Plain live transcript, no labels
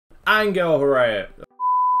Angel Correa.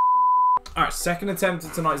 Alright, second attempt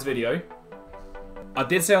at tonight's video. I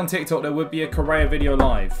did say on TikTok there would be a Correa video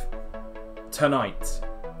live tonight.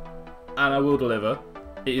 And I will deliver.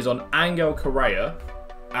 It is on Angel Correa.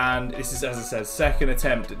 And this is, as I said, second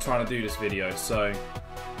attempt at trying to do this video. So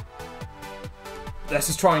let's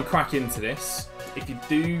just try and crack into this. If you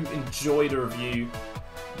do enjoy the review,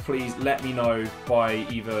 please let me know by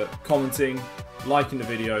either commenting, liking the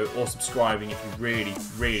video, or subscribing if you really,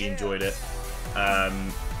 really enjoyed it.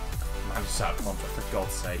 I'm just out of contract, for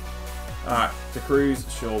God's sake. Alright, the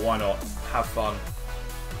cruise, sure, why not? Have fun.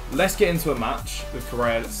 Let's get into a match with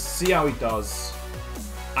Correa. Let's see how he does.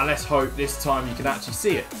 And let's hope this time you can actually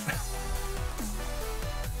see it.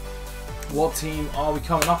 What team are we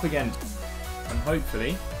coming up against? And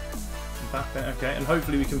hopefully, okay, and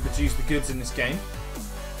hopefully we can produce the goods in this game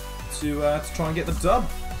to try and get the dub.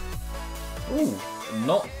 Ooh,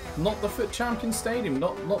 not the Foot Champion Stadium,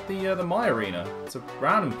 not the My Arena. It's a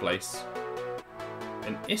random place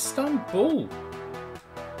in Istanbul.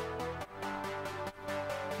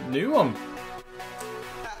 New one.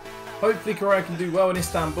 Hopefully Correa can do well in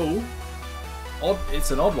Istanbul.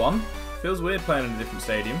 It's an odd one. Feels weird playing in a different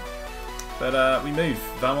stadium. But we move.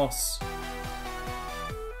 Vamos.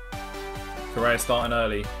 Correa starting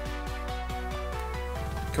early.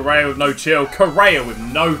 Correa with no chill. Correa with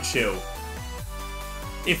no chill.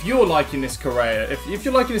 If you're liking this Correa, if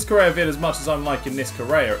you're liking this Correa vid as much as I'm liking this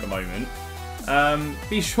Correa at the moment,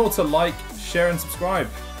 be sure to like, share and subscribe.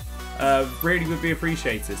 Really would be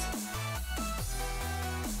appreciated.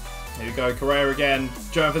 Here we go, Correa again.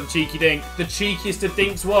 Going for the cheeky dink. The cheekiest of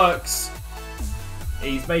dinks works.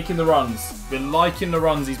 He's making the runs. Been liking the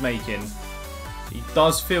runs he's making. He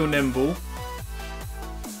does feel nimble.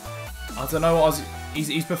 I don't know what I was...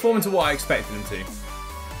 He's performing to what I expected him to.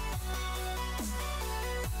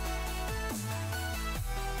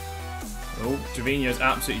 Oh, Jovino's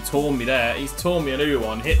absolutely torn me there. He's torn me a new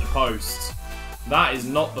one. Hit the post. That is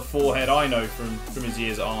not the forehead I know from his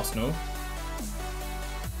years at Arsenal.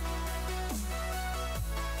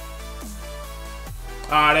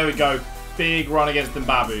 Ah, there we go. Big run against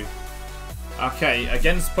Mbabu. Okay,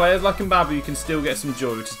 against players like Mbabu, you can still get some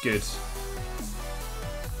joy, which is good.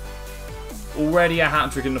 Already a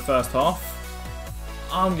hat-trick in the first half.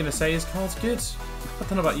 I'm going to say his card's good. I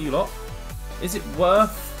don't know about you lot. Is it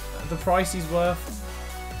worth the price he's worth?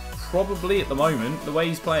 Probably at the moment, the way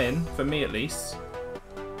he's playing, for me at least.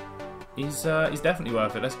 He's definitely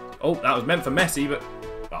worth it. Oh, that was meant for Messi, but...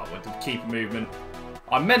 Oh, went to keeper movement.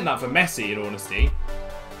 I meant that for Messi, in honesty.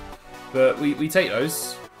 But we take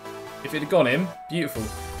those. If it had gone in, beautiful.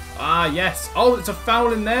 Ah, yes. Oh, it's a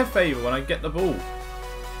foul in their favour when I get the ball.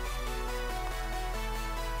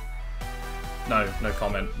 No, no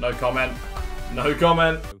comment. No comment. No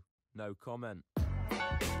comment. No comment.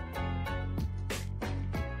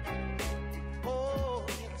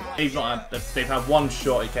 They've had one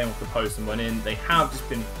shot, he came off the post and went in. They have just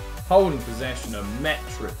been holding possession a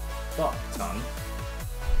metric fuck ton.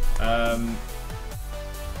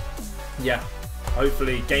 Yeah,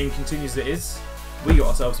 hopefully game continues as it is. We got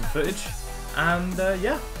ourselves some footage. And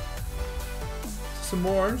yeah, some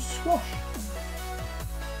more orange squash.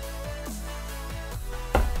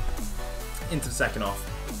 Into the second half.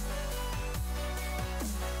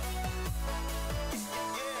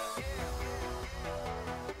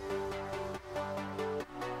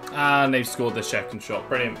 And they've scored their second shot.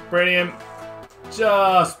 Brilliant. Brilliant.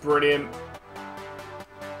 Just brilliant.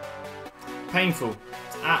 Painful.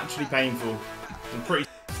 It's actually painful. I'm pretty...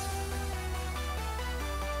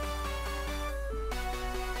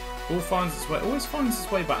 Always finds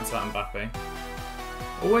its way back to that Mbappe.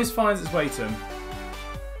 Always finds its way to him.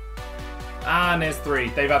 And there's three.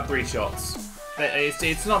 They've had 3 shots.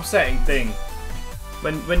 It's an upsetting thing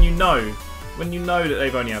when you know that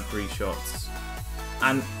they've only had 3 shots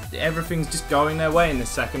and everything's just going their way in this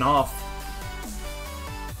second half.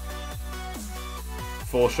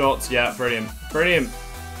 4 shots, yeah, brilliant, brilliant.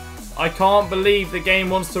 I can't believe the game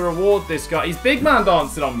wants to reward this guy. He's big man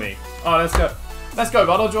dancing on me. Oh, let's go,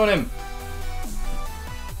 bud. I'll join him.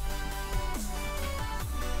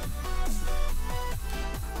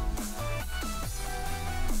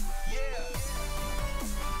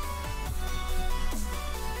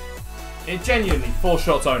 It genuinely 4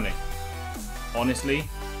 shots only. Honestly,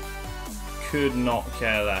 could not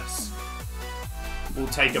care less. We'll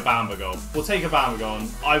take a Bamba goal. We'll take a Bamba goal. And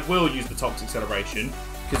I will use the toxic celebration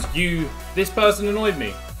because this person annoyed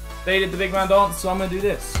me. They did the big man dance, so I'm gonna do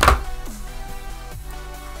this.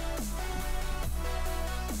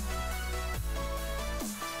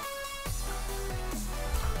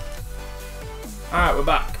 Alright, we're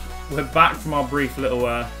back. We're back from our brief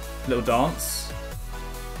little Little dance.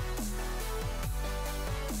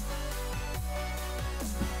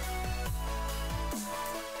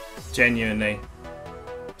 Genuinely.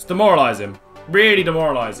 It's demoralising. Really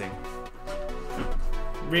demoralising.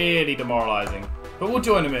 Really demoralising. But we'll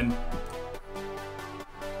join him in.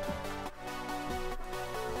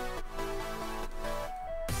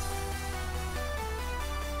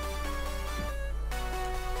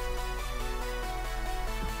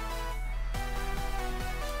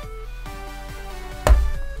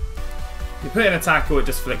 You put in a tackle, it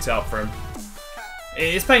just flicks out for him.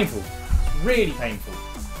 It's painful. It's really painful.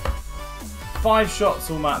 5 shots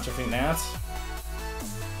all match, I think they had.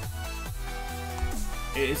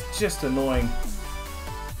 It's just annoying.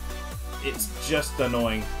 It's just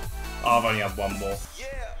annoying. Oh, I've only had 1 more.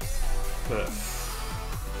 But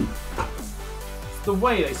the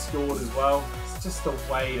way they scored as well. It's just the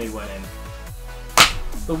way they went in.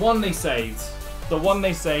 The one they saved. The one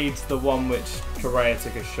they saved, the one which Correa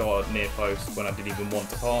took a shot at near post when I didn't even want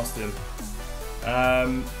to pass him.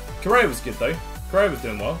 Correa was good though. Correa was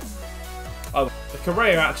doing well. Oh,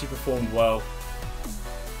 Correa actually performed well.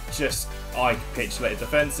 Just, I capitulated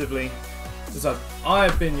defensively. So, I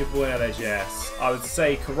have been your boy LAGS. I would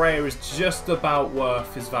say Correa is just about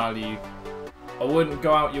worth his value. I wouldn't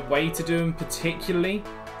go out your way to do him particularly.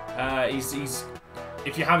 He's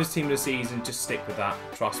if you have his team of the season, just stick with that.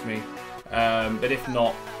 Trust me. But if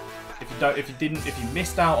not, if you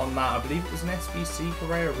missed out on that, I believe it was an SBC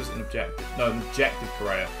Correa or was it an objective? No, an objective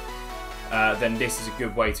Correa. Then this is a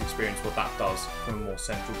good way to experience what that does from a more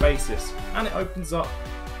central basis, and it opens up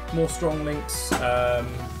more strong links.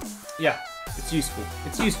 Yeah, it's useful.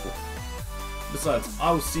 It's useful. Besides,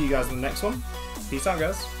 I will see you guys in the next one. Peace out,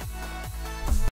 guys.